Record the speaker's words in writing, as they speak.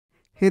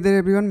Hey there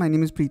everyone, my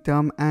name is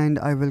Pritam and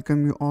I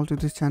welcome you all to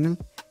this channel.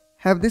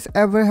 Have this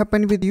ever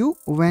happened with you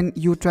when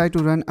you try to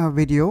run a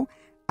video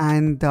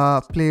and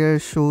the player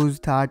shows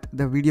that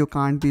the video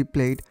can't be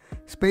played,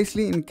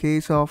 especially in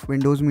case of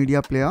Windows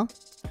Media Player?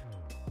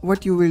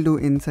 What you will do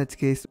in such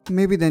case,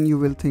 maybe then you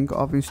will think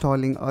of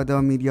installing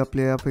other media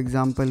player, for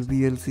example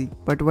VLC.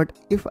 But what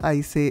if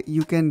I say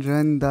you can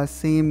run the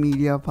same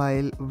media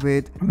file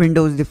with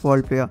Windows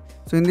default player?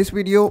 So in this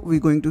video we're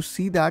going to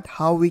see that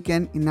how we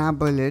can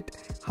enable it,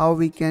 how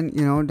we can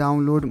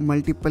download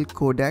multiple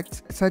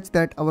codecs such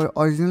that our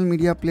original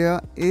media player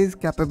is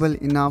capable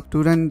enough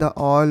to run the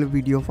all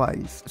video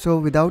files. So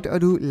without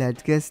ado,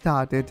 let's get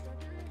started.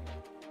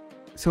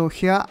 So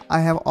here I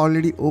have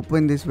already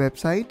opened this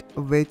website,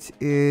 which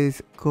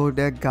is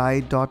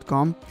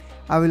kodecguide.com.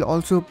 I will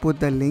also put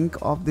the link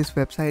of this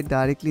website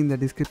directly in the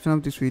description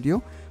of this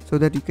video so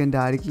that you can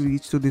directly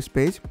reach to this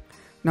page.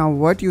 Now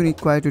what you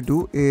require to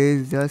do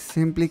is just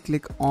simply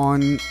click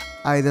on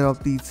either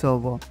of these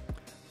server.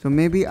 So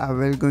maybe I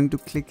will going to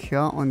click here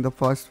on the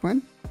first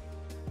one,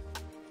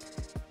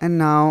 and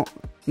now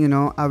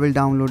I will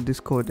download this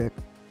codec.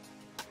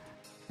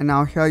 And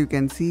now here you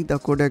can see the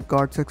codec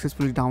got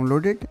successfully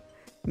downloaded.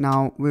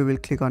 Now we will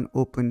click on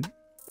open.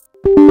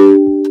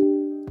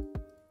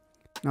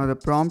 Now the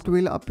prompt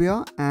will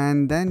appear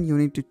and then you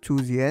need to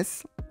choose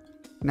yes.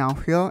 Now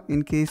here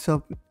in case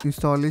of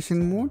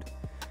installation mode,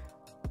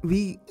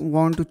 we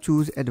want to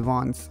choose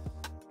advanced.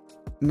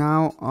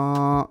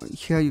 Now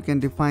here you can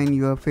define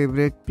your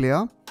favorite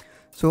player.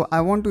 So I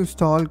want to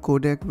install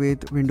codec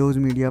with Windows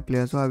Media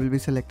Player, so I will be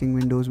selecting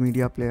Windows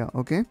Media Player.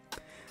 Okay,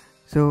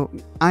 so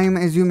I am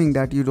assuming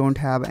that you don't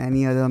have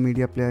any other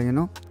media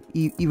player.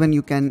 Even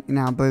you can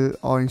enable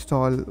or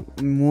install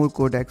more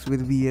codecs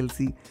with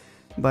VLC,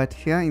 but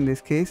here in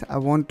this case I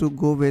want to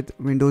go with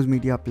Windows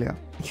Media Player.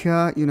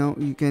 Here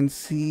you can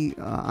see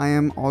I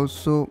am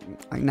also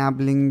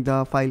enabling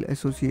the file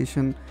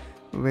association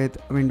with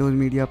Windows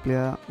Media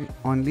Player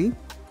only,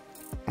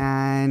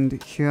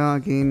 and here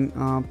again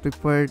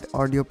preferred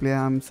audio player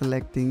I'm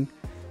selecting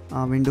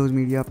Windows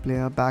Media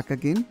Player back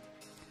again.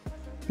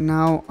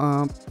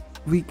 Now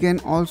we can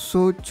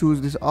also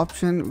choose this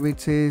option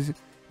which says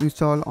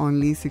install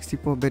only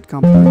 64-bit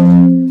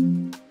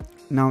component.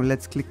 Now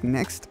let's click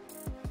next,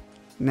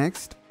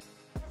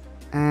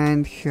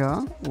 and here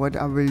what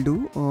I will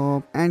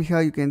do, and here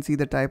you can see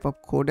the type of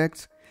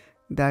codecs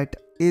that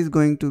is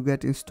going to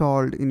get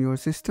installed in your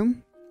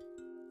system.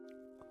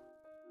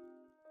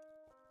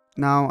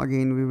 Now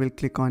again we will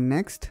click on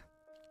next,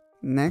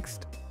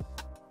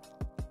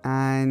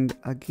 and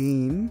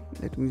again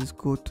let me just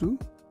go through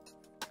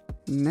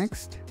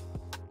next.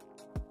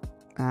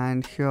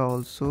 And here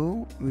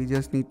also we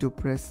just need to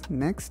press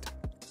next.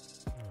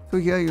 So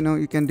here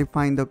you can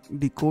define the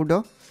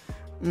decoder,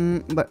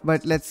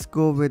 but let's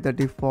go with the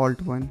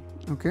default one.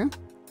 Okay,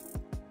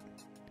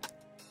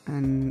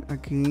 and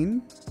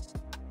again,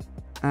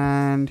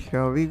 and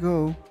here we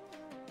go,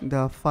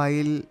 the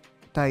file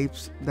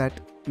types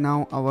that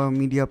now our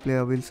media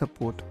player will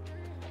support.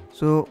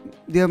 So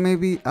there may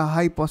be a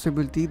high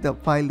possibility the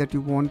file that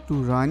you want to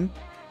run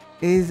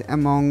is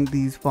among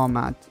these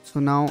formats.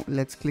 So now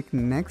let's click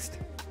next.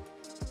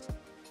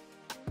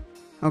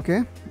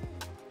 Okay,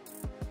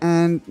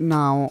 and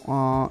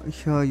now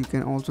here you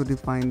can also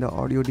define the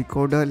audio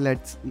decoder.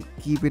 Let's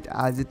keep it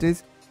as it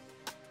is.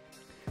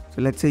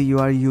 So let's say you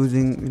are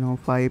using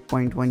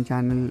 5.1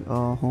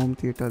 channel home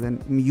theater,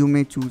 then you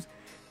may choose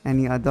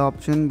any other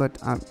option, but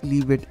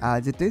leave it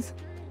as it is.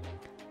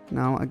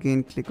 Now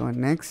again click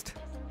on next,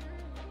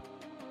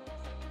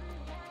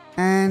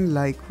 and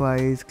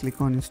likewise click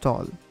on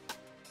install.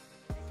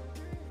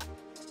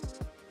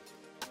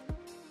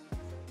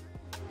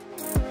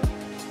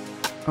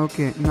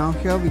 Okay, now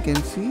here we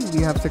can see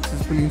we have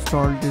successfully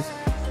installed this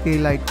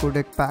klite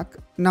codec pack.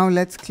 Now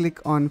let's click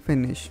on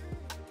finish.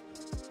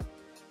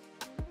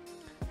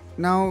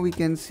 Now we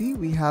can see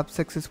we have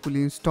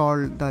successfully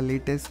installed the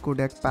latest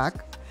codec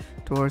pack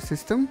to our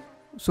system.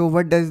 So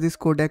what does this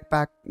codec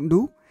pack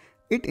do?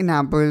 It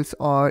enables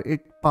or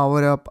it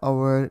power up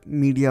our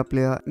media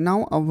player.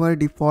 Now our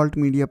default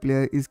media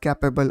player is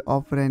capable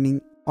of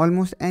running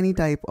almost any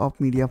type of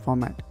media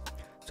format.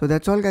 So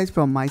that's all guys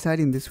from my side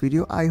in this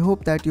video. I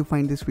hope that you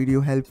find this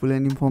video helpful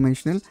and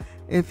informational.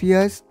 If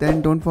yes,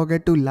 then don't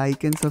forget to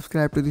like and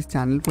subscribe to this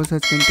channel for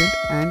such content,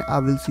 and I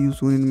will see you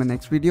soon in my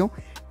next video.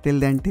 Till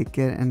then, take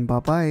care and bye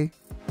bye.